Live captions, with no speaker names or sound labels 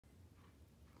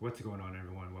What's going on,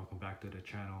 everyone? Welcome back to the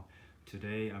channel.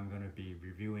 Today I'm going to be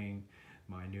reviewing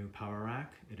my new power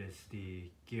rack. It is the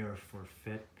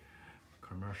GearForFit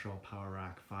commercial power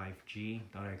rack 5G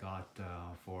that I got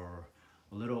for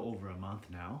a little over a month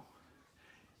now.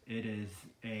 It is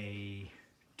a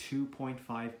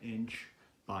 2.5 inch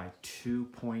by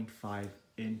 2.5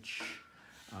 inch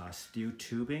steel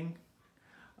tubing.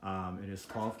 It is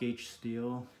 12 gauge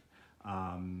steel.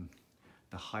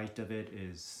 The height of it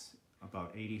is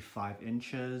about 85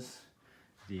 inches.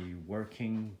 The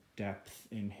working depth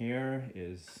in here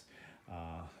is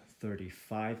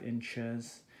 35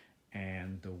 inches,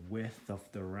 and the width of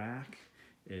the rack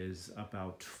is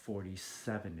about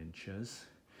 47 inches.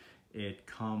 It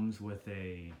comes with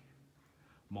a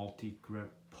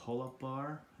multi-grip pull-up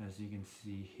bar, as you can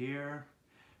see here,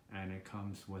 and it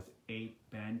comes with 8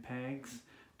 band pegs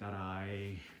that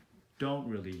I don't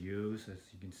really use, as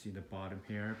you can see the bottom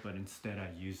here, but instead I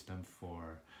use them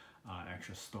for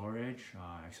extra storage,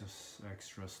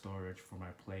 extra storage for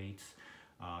my plates,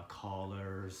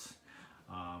 collars,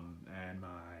 and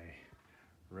my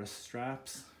wrist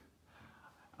straps.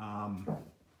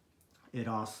 It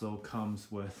also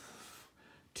comes with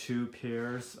 2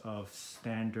 pairs of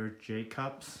standard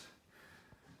J-cups,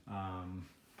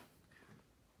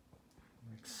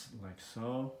 like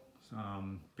so.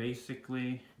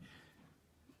 Basically,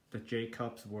 the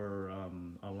J-cups were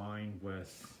aligned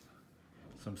with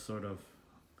some sort of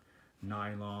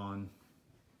nylon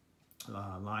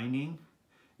lining.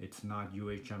 It's not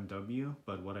UHMW,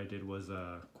 but what I did was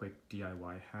a quick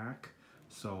DIY hack.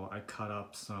 So I cut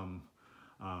up some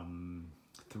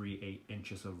 3/8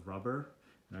 inches of rubber,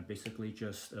 and I basically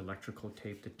just electrical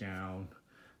taped it down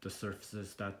the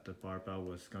surfaces that the barbell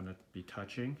was gonna be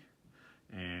touching,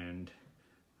 and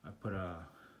I put a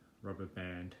rubber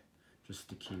band just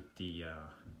to keep the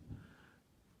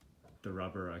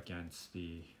rubber against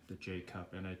the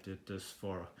J-cup, and I did this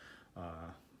for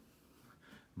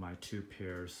my 2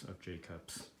 pairs of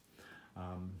J-cups.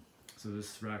 So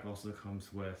this rack also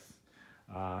comes with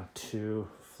 2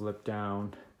 flip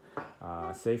down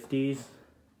safeties,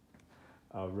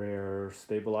 a rear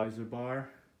stabilizer bar,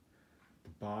 the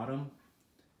bottom,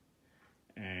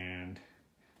 and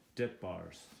dip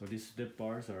bars. So these dip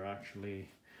bars are actually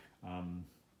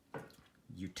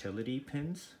utility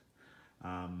pins.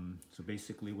 So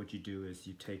basically what you do is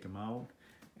you take them out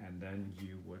and then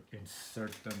you would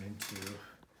insert them into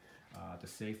the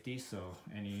safety, so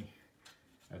any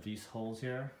of these holes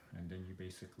here, and then you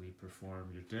basically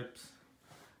perform your dips.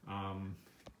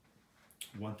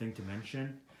 One thing to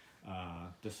mention,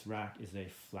 this rack is a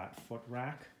flat foot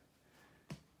rack,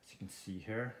 as you can see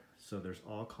here. So there's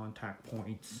all contact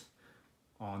points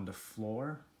on the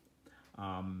floor.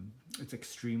 It's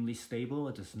extremely stable.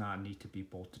 It does not need to be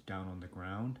bolted down on the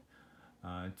ground.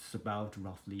 It's about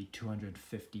roughly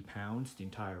 250 pounds, the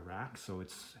entire rack, so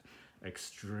it's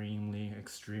extremely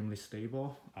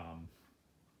stable.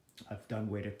 I've done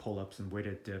weighted pull-ups and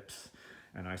weighted dips,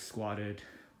 and I squatted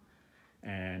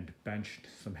and benched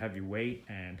some heavy weight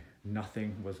and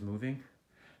nothing was moving.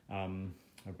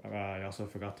 I also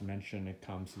forgot to mention it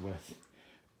comes with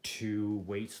 2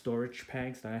 weight storage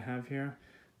pegs that I have here,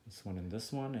 this one and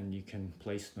this one, and you can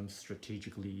place them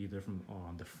strategically either from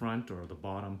on the front or the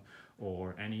bottom,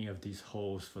 or any of these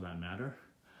holes for that matter.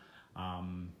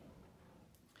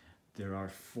 There are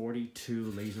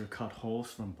 42 laser cut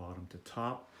holes from bottom to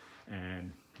top,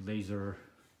 and laser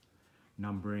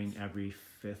numbering every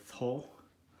 5th hole.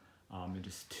 It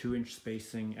is 2-inch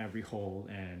spacing every hole,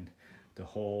 and the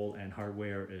hole and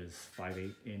hardware is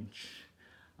 5/8 inch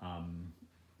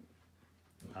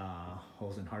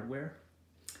holes and hardware.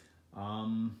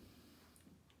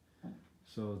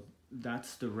 So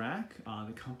that's the rack.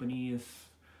 The company is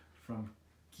from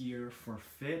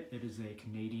GearForFit. It is a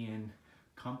Canadian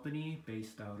company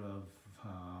based out of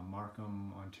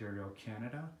Markham, Ontario,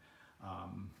 Canada.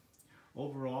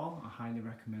 Overall, I highly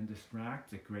recommend this rack.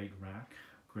 It's a great rack,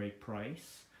 great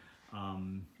price.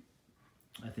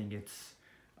 I think it's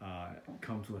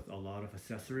comes with a lot of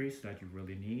accessories that you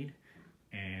really need,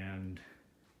 and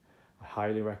I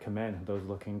highly recommend those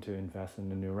looking to invest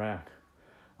in a new rack.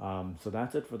 So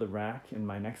that's it for the rack. In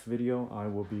my next video, I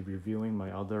will be reviewing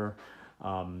my other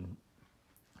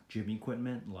gym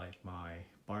equipment, like my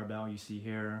barbell you see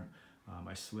here,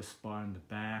 my Swiss bar in the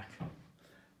back,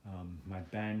 my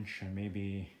bench, and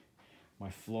maybe my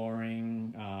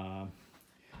flooring,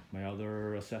 my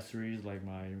other accessories like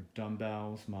my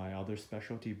dumbbells, my other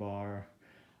specialty bar,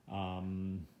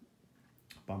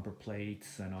 bumper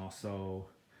plates, and also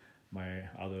my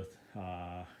other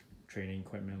training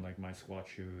equipment like my squat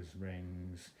shoes,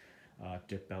 rings,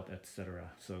 dip belt,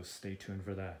 etc. So stay tuned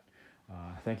for that.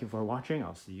 Thank you for watching.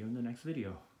 I'll see you in the next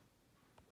video.